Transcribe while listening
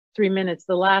3 minutes.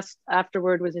 The last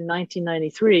afterword was in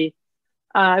 1993.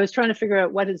 I was trying to figure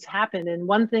out what has happened. And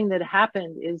one thing that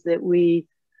happened is that we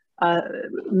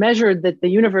measured that the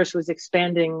universe was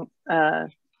expanding,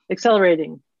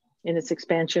 accelerating in its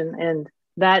expansion, and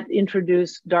that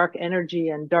introduced dark energy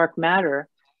and dark matter.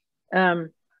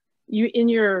 You, in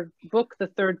your book, The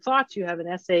Third Thoughts, you have an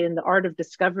essay in the Art of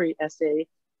Discovery essay.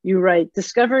 You write,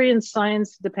 discovery in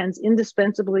science depends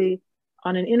indispensably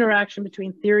on an interaction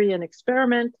between theory and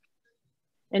experiment.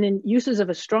 And in Uses of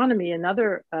Astronomy,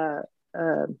 another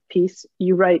piece,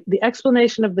 you write, the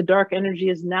explanation of the dark energy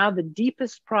is now the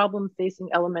deepest problem facing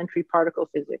elementary particle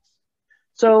physics.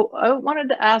 So I wanted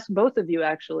to ask both of you,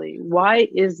 actually, why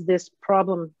is this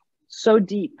problem so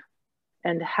deep,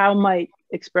 and how might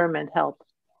experiment help?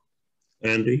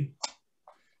 Andy?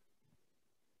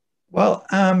 Well,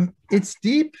 it's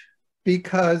deep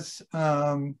because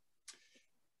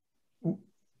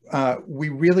we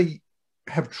really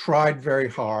have tried very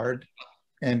hard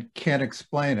and can't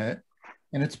explain it.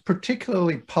 And it's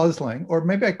particularly puzzling, or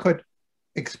maybe I could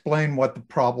explain what the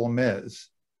problem is.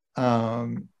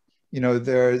 You know,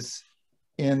 there's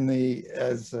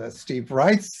as Steve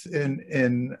writes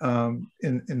in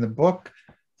the book,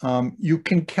 you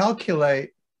can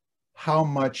calculate how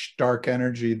much dark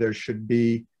energy there should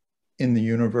be in the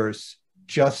universe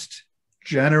just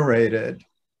generated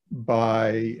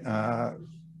by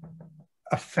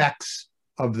effects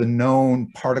of the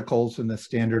known particles in the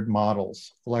standard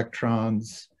models,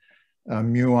 electrons,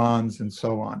 muons, and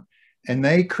so on. And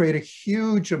they create a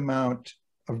huge amount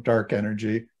of dark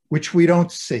energy, which we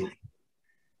don't see.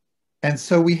 And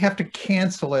so we have to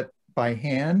cancel it by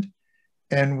hand,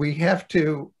 and we have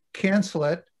to cancel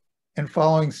it. And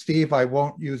following Steve, I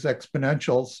won't use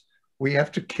exponentials. We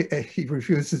have to, he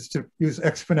refuses to use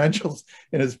exponentials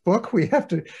in his book. We have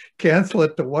to cancel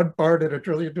it to 1 part in a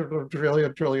trillion,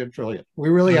 trillion, trillion, trillion. We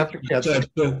really have to cancel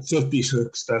it.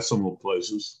 56 decimal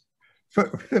places.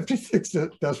 56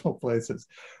 decimal places,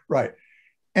 right.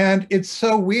 And it's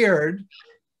so weird,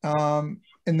 and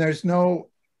there's no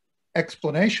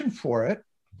explanation for it.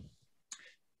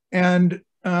 And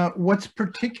what's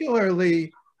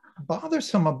particularly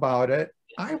bothersome about it,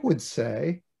 I would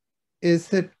say, is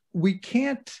that we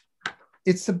can't,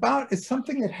 it's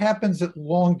something that happens at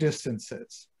long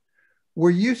distances. We're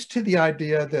used to the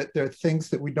idea that there are things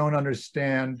that we don't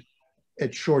understand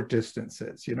at short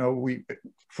distances. You know,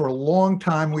 for a long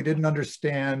time, we didn't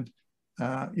understand,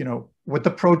 you know, what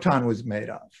the proton was made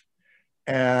of.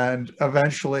 And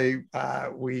eventually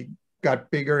we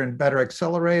got bigger and better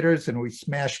accelerators, and we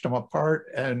smashed them apart,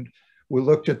 and we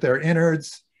looked at their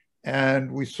innards, and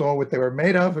we saw what they were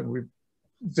made of, and we've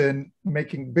been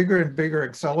making bigger and bigger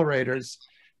accelerators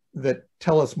that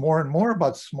tell us more and more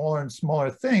about smaller and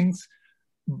smaller things.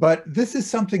 But this is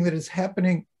something that is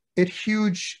happening at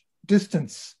huge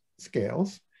distance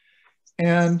scales.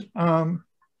 And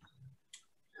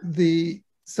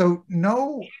so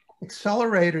no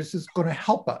accelerators is going to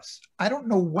help us. I don't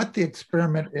know what the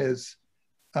experiment is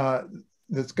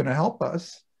that's going to help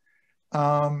us.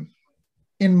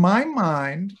 In my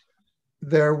mind,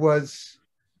 there was,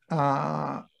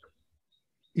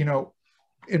 you know,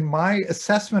 in my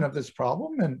assessment of this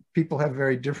problem, and people have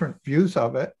very different views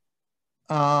of it,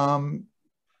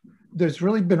 there's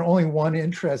really been only one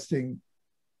interesting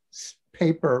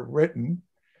paper written,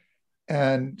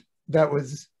 and that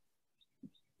was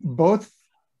both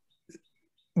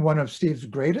one of Steve's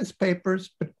greatest papers,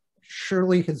 but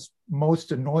surely his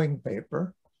most annoying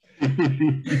paper,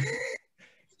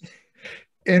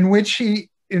 in which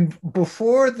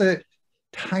before the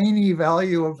tiny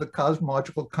value of the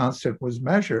cosmological constant was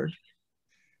measured,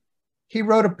 he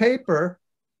wrote a paper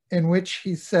in which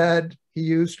he said he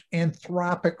used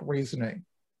anthropic reasoning.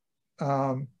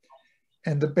 And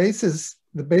the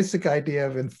basic idea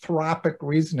of anthropic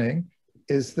reasoning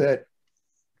is that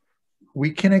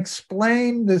we can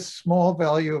explain this small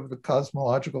value of the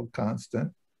cosmological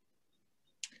constant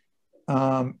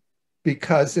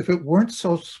because if it weren't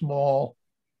so small,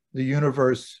 the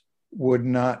universe would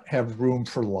not have room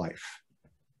for life.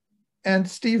 And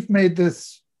Steve made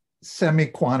this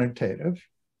semi-quantitative.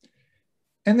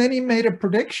 And then he made a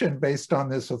prediction based on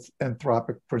this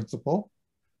anthropic principle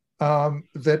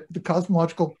that the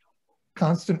cosmological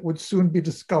constant would soon be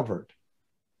discovered.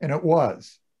 And it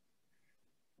was.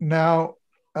 Now,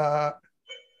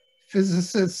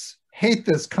 physicists hate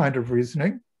this kind of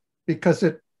reasoning because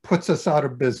it puts us out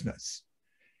of business.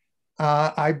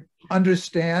 I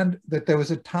understand that there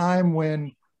was a time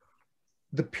when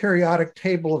the periodic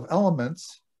table of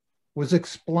elements was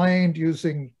explained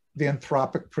using the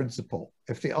anthropic principle.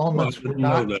 If the elements were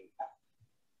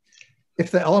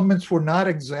not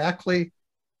exactly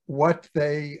what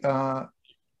they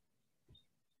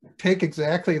take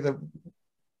exactly the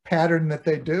pattern that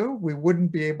they do, we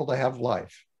wouldn't be able to have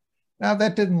life. Now,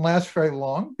 that didn't last very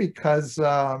long because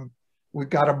we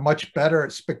got a much better,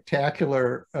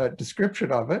 spectacular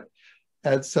description of it.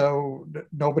 And so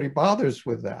nobody bothers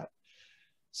with that.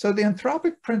 So the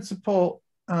anthropic principle,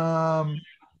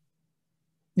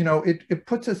 it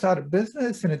puts us out of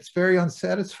business, and it's very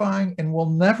unsatisfying, and we'll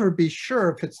never be sure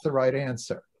if it's the right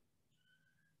answer.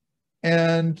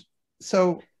 And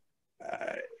so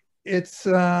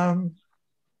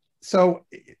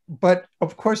but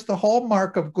of course, the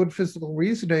hallmark of good physical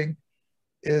reasoning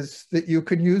is that you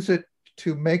can use it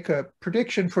to make a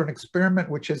prediction for an experiment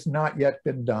which has not yet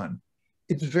been done.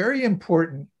 It's very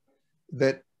important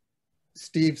that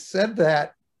Steve said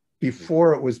that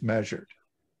before it was measured.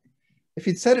 If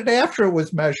he'd said it after it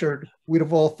was measured, we'd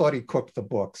have all thought he cooked the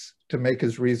books to make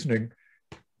his reasoning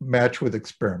match with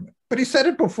experiment. But he said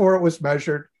it before it was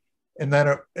measured, and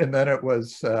then it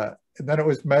was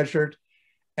measured.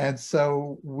 And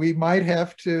so we might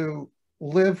have to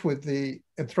live with the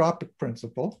anthropic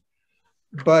principle,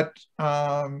 but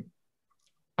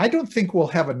I don't think we'll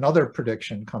have another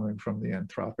prediction coming from the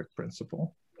anthropic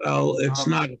principle. Well, it's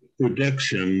not a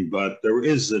prediction, but there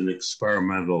is an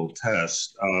experimental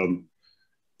test.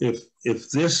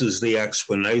 If this is the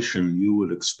explanation, you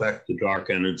would expect the dark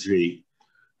energy,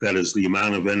 that is the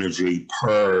amount of energy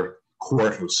per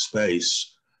quart of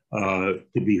space, to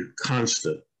be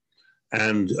constant.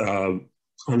 And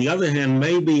on the other hand,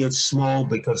 maybe it's small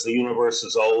because the universe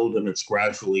is old and it's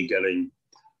gradually getting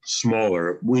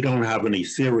smaller. We don't have any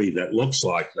theory that looks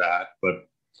like that, but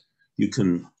you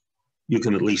can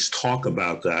at least talk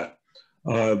about that.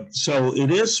 So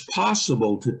it is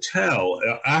possible to tell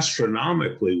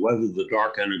astronomically whether the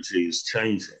dark energy is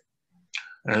changing.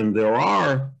 And there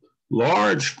are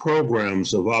large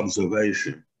programs of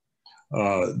observation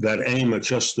that aim at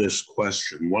just this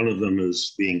question. One of them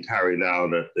is being carried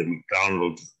out at the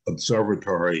McDonald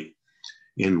Observatory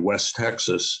in West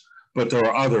Texas, but there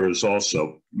are others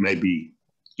also, maybe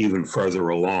even further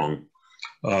along,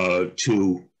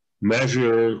 to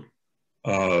measure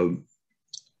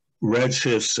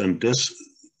redshifts and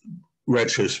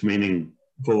redshifts, meaning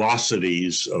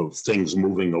velocities of things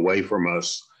moving away from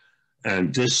us,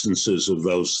 and distances of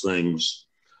those things,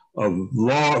 of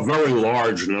very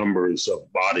large numbers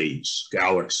of bodies,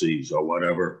 galaxies, or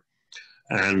whatever.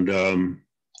 And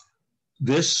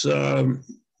this in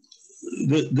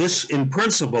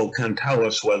principle can tell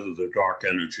us whether the dark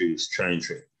energy is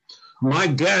changing. My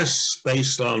guess,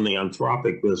 based on the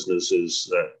anthropic business, is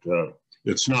that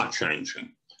it's not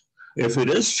changing. If it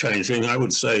is changing, I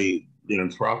would say the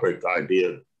anthropic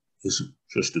idea is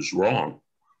just as wrong.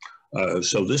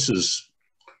 So this is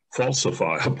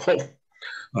falsifiable.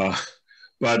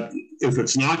 But if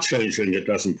it's not changing, it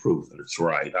doesn't prove that it's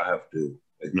right. I have to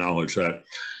acknowledge that.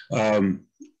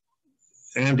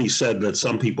 Andy said that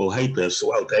some people hate this.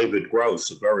 Well, David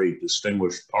Gross, a very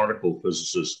distinguished particle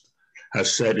physicist,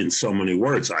 has said in so many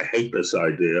words, I hate this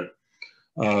idea.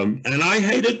 And I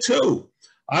hate it too.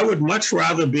 I would much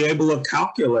rather be able to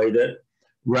calculate it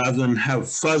rather than have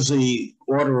fuzzy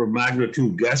order of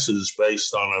magnitude guesses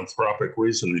based on anthropic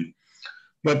reasoning.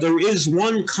 But there is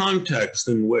one context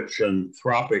in which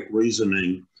anthropic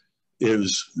reasoning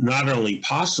is not only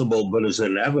possible, but is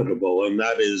inevitable, and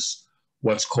that is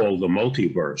what's called the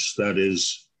multiverse. That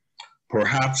is,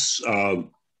 perhaps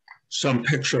some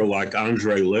picture like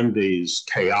Andre Lindy's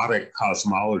chaotic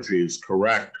cosmology is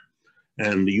correct,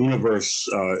 and the universe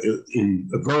in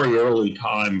very early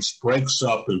times breaks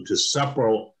up into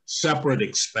separate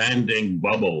expanding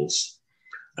bubbles.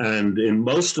 And in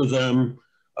most of them,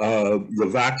 the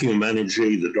vacuum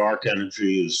energy, the dark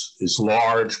energy is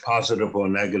large, positive or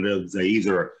negative. They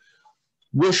either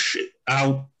wish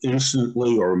out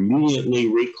instantly or immediately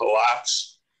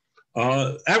recollapse.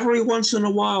 Every once in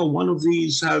a while, one of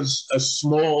these has a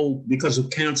small, because of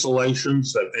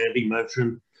cancellations that Andy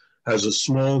mentioned, has a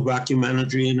small vacuum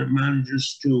energy and it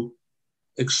manages to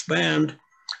expand.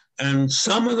 And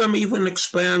some of them even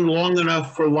expand long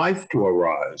enough for life to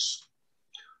arise.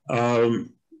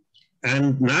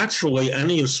 And naturally,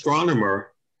 any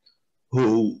astronomer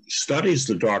who studies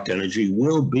the dark energy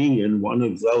will be in one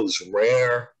of those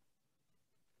rare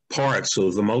parts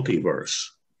of the multiverse,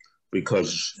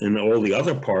 because in all the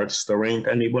other parts, there ain't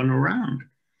anyone around.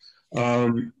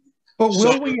 But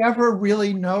will we ever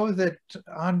really know that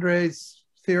Andre's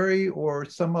theory or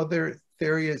some other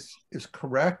theory is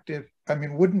correct? If, I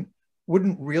mean,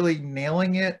 wouldn't really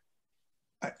nailing it,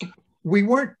 we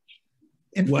weren't,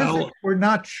 in physics, we're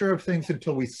not sure of things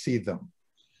until we see them.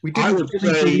 We didn't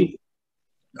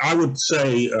I would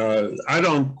say I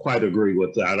don't quite agree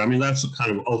with that. I mean, that's a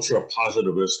kind of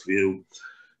ultra-positivist view.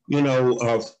 You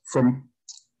know, from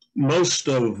most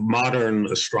of modern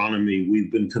astronomy,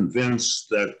 we've been convinced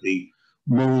that the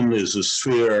moon is a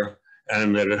sphere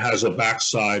and that it has a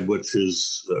backside which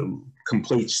is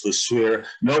completes the sphere.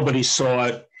 Nobody saw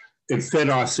it. It fit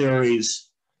our theories.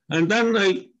 And then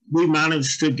we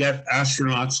managed to get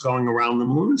astronauts going around the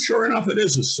moon. And sure enough, it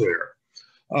is a sphere.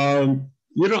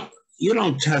 You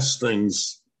don't test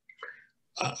things.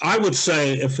 I would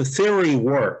say if a theory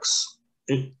works,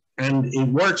 and it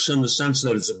works in the sense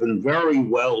that it's been very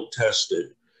well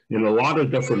tested in a lot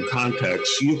of different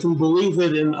contexts, you can believe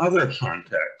it in other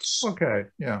contexts. Okay,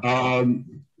 yeah.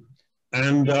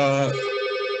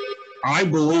 I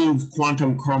believe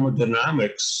quantum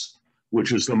chromodynamics,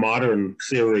 which is the modern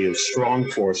theory of strong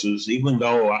forces, even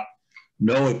though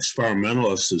no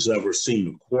experimentalist has ever seen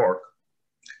a quark,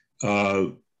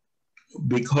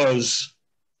 because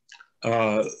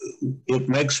it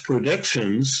makes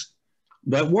predictions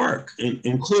that work,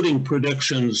 including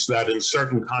predictions that in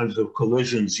certain kinds of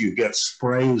collisions you get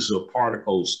sprays of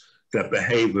particles that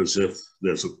behave as if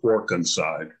there's a quark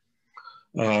inside.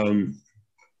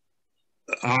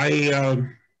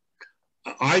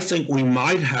 I think we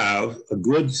might have a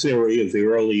good theory of the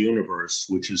early universe,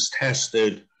 which is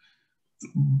tested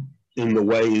in the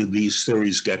way these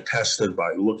theories get tested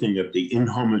by looking at the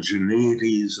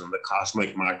inhomogeneities in the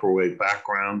cosmic microwave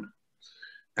background.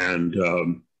 And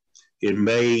it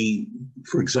may,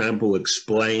 for example,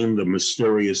 explain the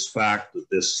mysterious fact that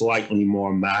there's slightly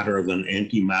more matter than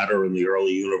antimatter in the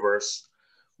early universe,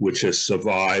 which has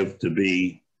survived to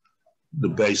be the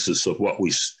basis of what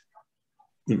we,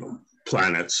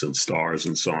 planets and stars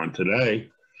and so on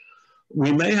today.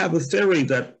 We may have a theory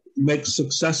that makes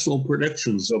successful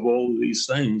predictions of all of these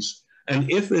things. And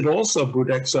if it also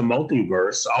predicts a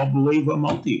multiverse, I'll believe a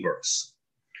multiverse.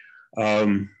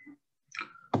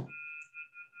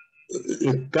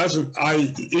 It doesn't,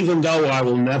 even though I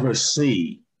will never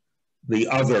see the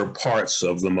other parts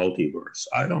of the multiverse,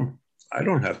 I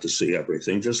don't have to see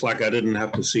everything, just like I didn't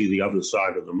have to see the other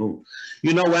side of the moon.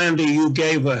 You know, Andy, you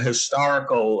gave a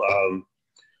historical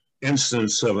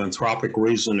instance of anthropic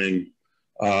reasoning,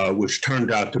 which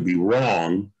turned out to be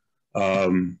wrong.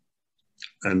 And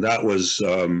that was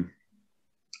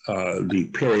the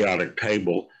periodic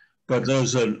table. But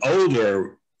there's an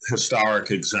older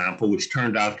historic example, which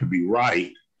turned out to be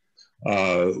right.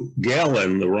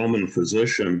 Galen, the Roman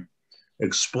physician,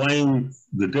 explained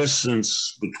the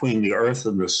distance between the Earth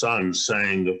and the Sun,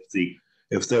 saying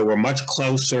if they were much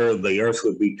closer, the Earth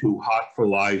would be too hot for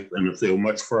life, and if they were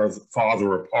much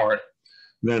farther apart,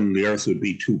 then the Earth would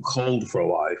be too cold for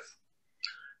life.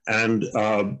 And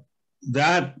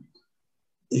that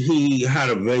he had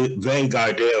a vague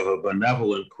idea of a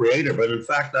benevolent creator, but in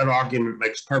fact, that argument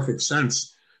makes perfect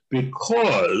sense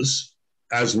because,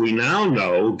 as we now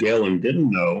know, Galen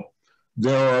didn't know,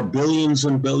 there are billions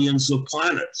and billions of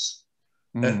planets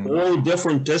at all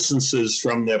different distances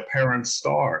from their parent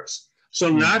stars. So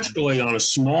naturally, on a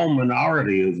small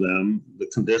minority of them, the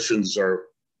conditions are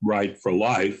right for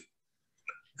life.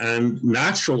 And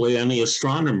naturally, any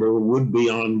astronomer would be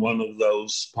on one of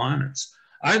those planets.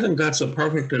 I think that's a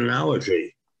perfect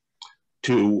analogy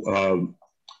to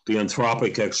the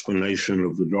anthropic explanation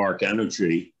of the dark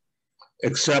energy,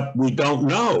 except we don't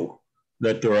know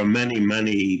that there are many,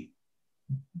 many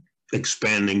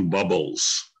expanding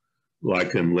bubbles,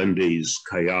 like in Lindy's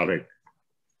chaotic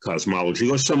cosmology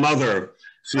or some other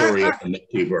theory of the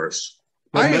multiverse.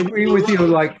 But I agree with you,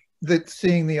 like that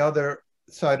seeing the other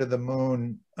side of the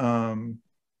moon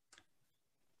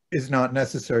is not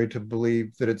necessary to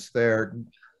believe that it's there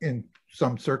in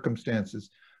some circumstances.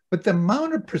 But the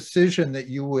amount of precision that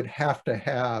you would have to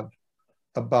have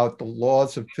about the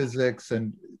laws of physics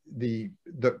and the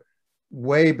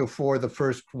way before the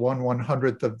first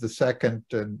 1/100th of the second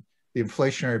and the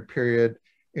inflationary period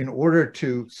in order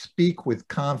to speak with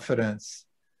confidence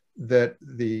that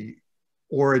the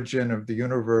origin of the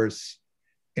universe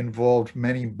involved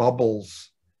many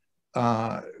bubbles,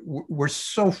 we're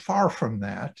so far from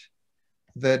that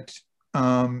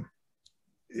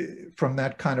from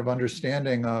that kind of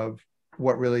understanding of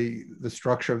what really the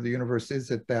structure of the universe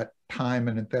is at that time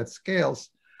and at that scales,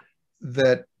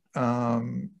 that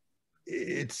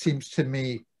it seems to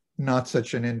me not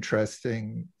such an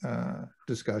interesting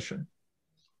discussion.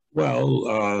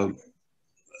 Well,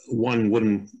 one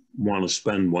wouldn't want to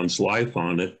spend one's life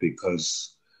on it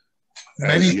because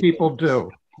many people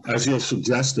do. As you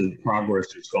suggested,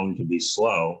 progress is going to be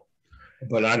slow,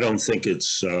 but I don't think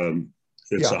it's a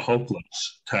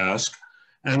hopeless task.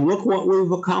 And look what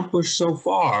we've accomplished so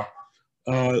far.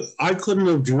 I couldn't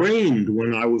have dreamed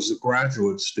when I was a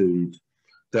graduate student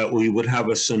that we would have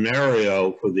a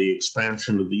scenario for the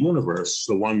expansion of the universe,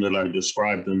 the one that I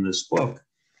described in this book.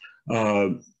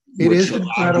 It is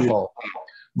incredible.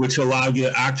 Which allowed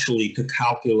you actually to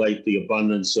calculate the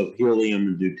abundance of helium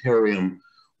and deuterium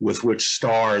with which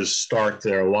stars start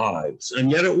their lives. And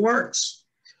yet it works.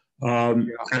 And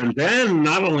then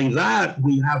not only that,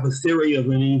 we have a theory of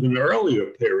an even earlier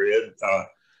period,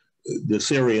 the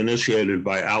theory initiated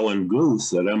by Alan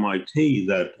Guth at MIT,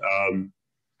 that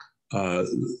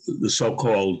the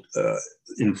so-called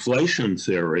inflation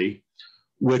theory,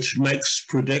 which makes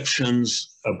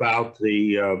predictions about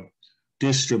the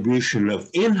distribution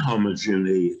of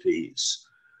inhomogeneities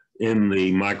in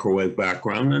the microwave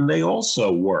background, and they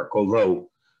also work, although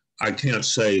I can't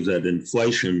say that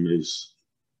inflation is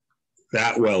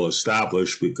that well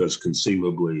established, because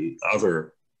conceivably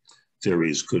other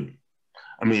theories could,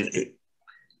 I mean, it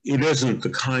isn't the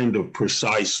kind of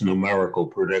precise numerical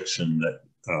prediction that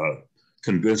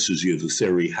convinces you the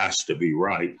theory has to be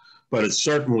right, but it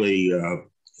certainly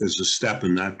is a step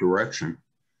in that direction.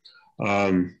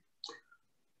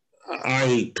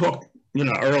 I talked,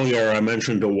 earlier I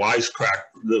mentioned a wisecrack.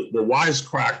 The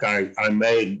wisecrack I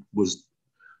made was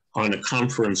on a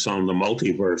conference on the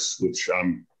multiverse, which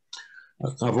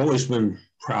I've always been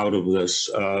proud of this.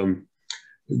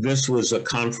 This was a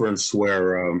conference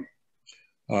where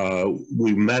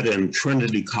we met in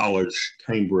Trinity College,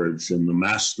 Cambridge, in the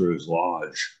Master's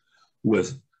Lodge,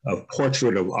 with a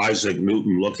portrait of Isaac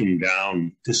Newton looking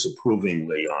down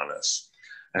disapprovingly on us.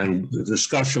 And the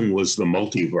discussion was the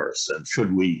multiverse, and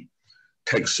should we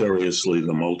take seriously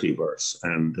the multiverse?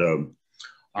 And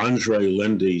Andre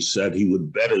Lindy said he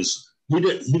would bet his, he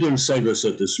didn't say this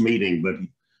at this meeting, but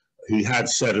he had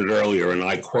said it earlier, and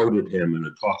I quoted him in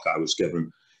a talk I was given.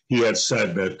 He had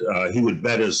said that he would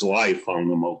bet his life on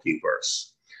the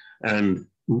multiverse. And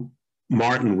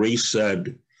Martin Rees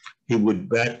said he would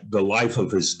bet the life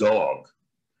of his dog.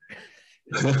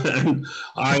 And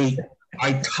I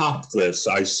topped this.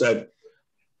 I said,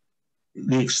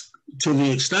 to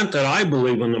the extent that I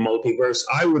believe in the multiverse,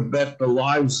 I would bet the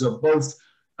lives of both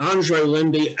Andre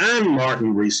Lindy and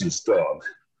Martin Rees's dog.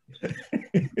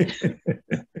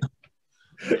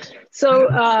 So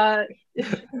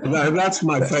that's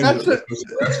my favorite.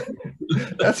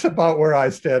 That's about where I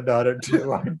stand on it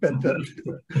too. I bet that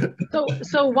too.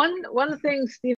 So one thing, Steve,